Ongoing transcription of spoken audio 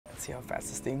Let's see how fast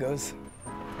this thing goes.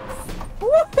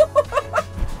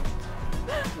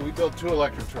 We built 2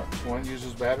 electric trucks. One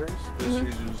uses batteries, this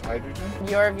uses hydrogen.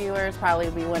 Your viewers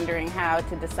probably be wondering how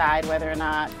to decide whether or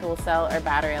not fuel cell or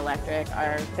battery electric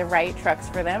are the right trucks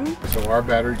for them. So our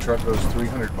battery truck goes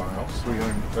 300 miles,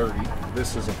 330.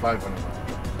 This is a 500 mile.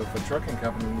 So if a trucking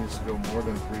company needs to go more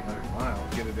than 300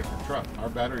 miles, get a different truck. Our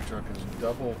battery truck is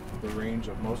double the range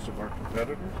of most of our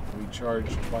competitors. We charge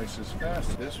twice as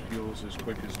fast. This fuels as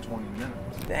quick as 20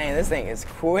 minutes. Dang, this thing is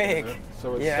quick.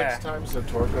 So it's 6 times the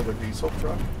torque of a diesel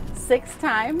truck. 6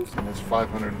 times. And it's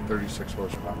 536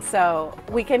 horsepower. So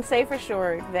we can say for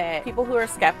sure that people who are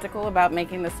skeptical about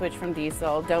making the switch from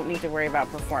diesel don't need to worry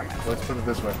about performance. Let's put it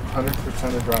this way,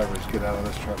 100% of drivers get out of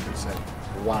this truck and say,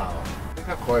 wow. Think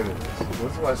how quiet it is.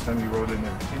 When's the last time you rode in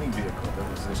any vehicle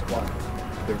that was this quiet,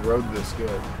 that rode this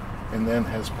good, and then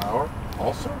has power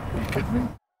also? Are you kidding me?